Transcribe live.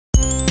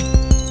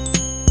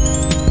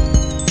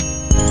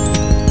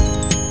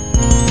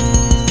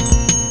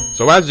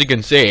So as you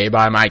can see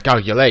by my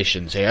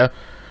calculations here,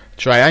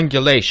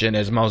 triangulation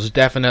is most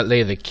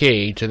definitely the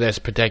key to this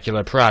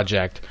particular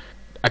project.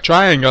 A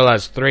triangle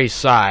has 3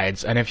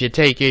 sides, and if you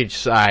take each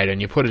side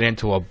and you put it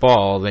into a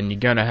ball, then you're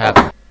gonna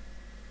have...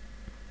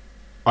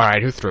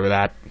 Alright, who threw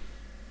that?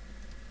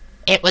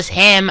 It was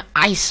him.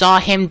 I saw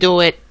him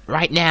do it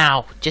right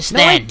now, just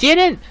then. No, I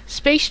didn't.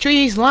 Space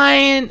Tree's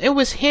lying. It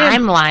was him.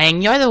 I'm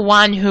lying. You're the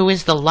one who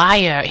is the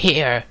liar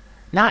here,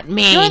 not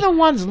me. You're the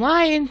one's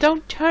lying.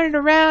 Don't turn it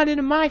around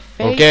into my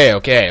face.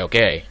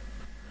 Okay.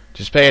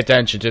 Just pay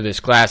attention to this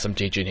class I'm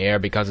teaching here,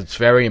 because it's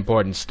very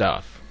important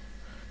stuff.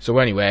 So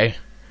anyway,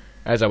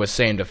 as I was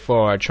saying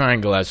before, a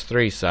triangle has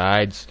 3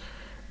 sides,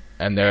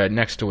 and they're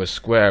next to a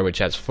square which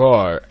has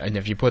 4, and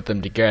if you put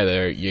them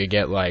together, you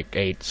get like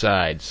 8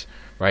 sides.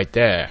 Right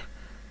there.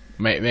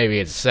 Maybe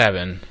it's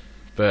 7,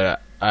 but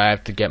I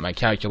have to get my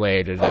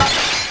calculator to...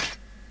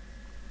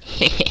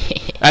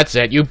 That's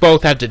it, you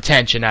both have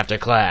detention after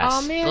class.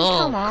 Oh man,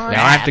 come on.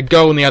 Now I have to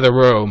go in the other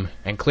room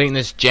and clean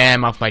this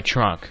jam off my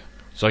trunk.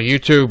 So you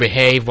two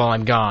behave while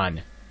I'm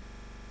gone.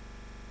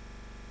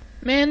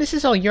 Man, this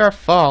is all your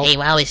fault. Hey,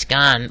 while he's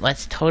gone,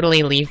 let's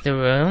totally leave the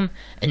room,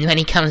 and when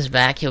he comes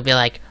back, he'll be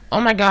like,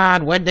 oh my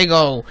god, where'd they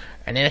go?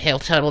 And then he'll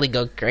totally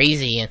go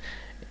crazy, and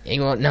he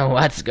won't know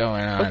what's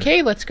going on.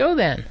 Okay, let's go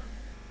then.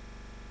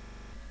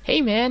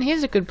 Hey man,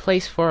 here's a good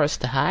place for us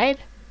to hide.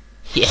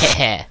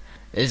 Yeah,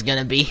 it's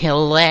gonna be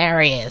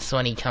hilarious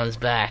when he comes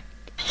back.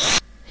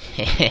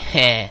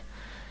 Hey,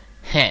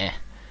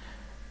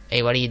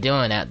 what are you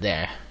doing out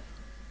there?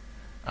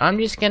 I'm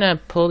just gonna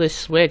pull this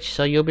switch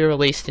so you'll be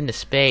released into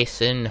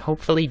space and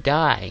hopefully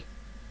die.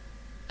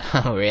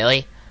 Oh,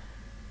 really?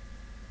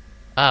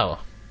 Oh.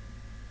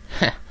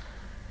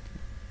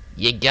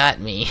 You got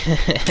me.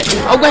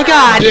 Oh my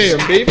god!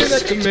 Damn, baby,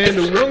 that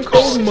Commander one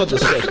cold mother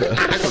sucker.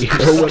 You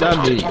know what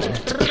I mean.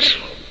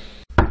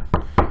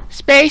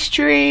 Space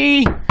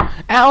Tree!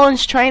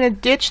 Allon's trying to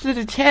ditch the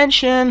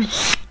detention.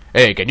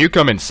 Hey, can you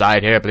come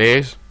inside here,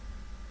 please?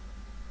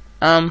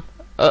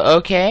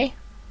 Okay?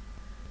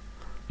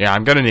 Yeah,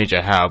 I'm gonna need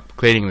your help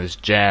cleaning this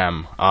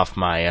jam off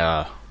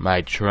my,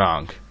 my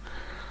trunk.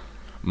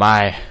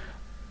 My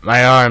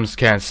arms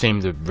can't seem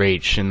to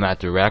reach in that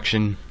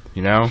direction,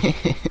 you know?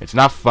 It's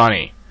not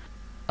funny.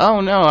 Oh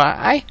no,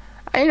 I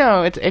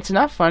know, it's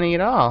not funny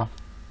at all.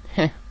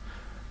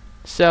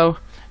 So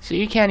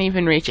you can't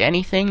even reach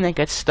anything that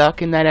gets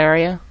stuck in that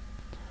area?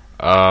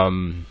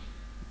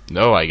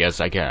 No, I guess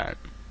I can't.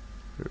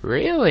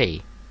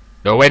 Really?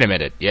 No, wait a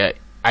minute. Yeah,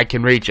 I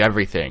can reach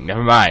everything.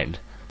 Never mind.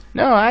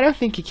 No, I don't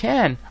think you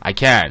can. I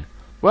can.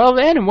 Well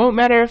then, it won't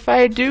matter if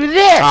I do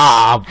this!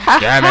 Ah,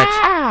 damn it.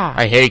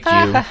 I hate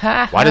you.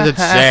 What does it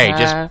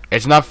say?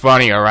 It's not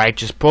funny, alright?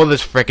 Just pull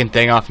this frickin'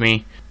 thing off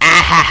me.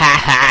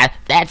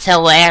 That's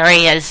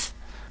hilarious.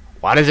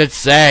 What does it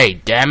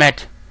say? Damn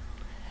it.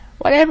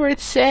 Whatever it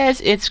says,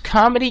 it's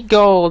comedy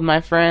gold,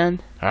 my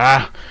friend.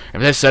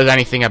 If this says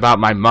anything about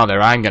my mother,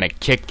 I'm gonna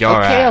kick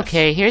your ass.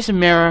 Okay, here's a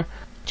mirror.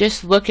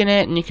 Just look in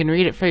it and you can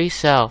read it for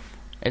yourself.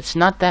 It's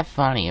not that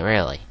funny,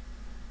 really.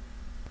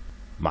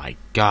 My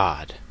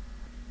God.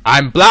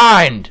 I'm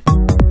blind!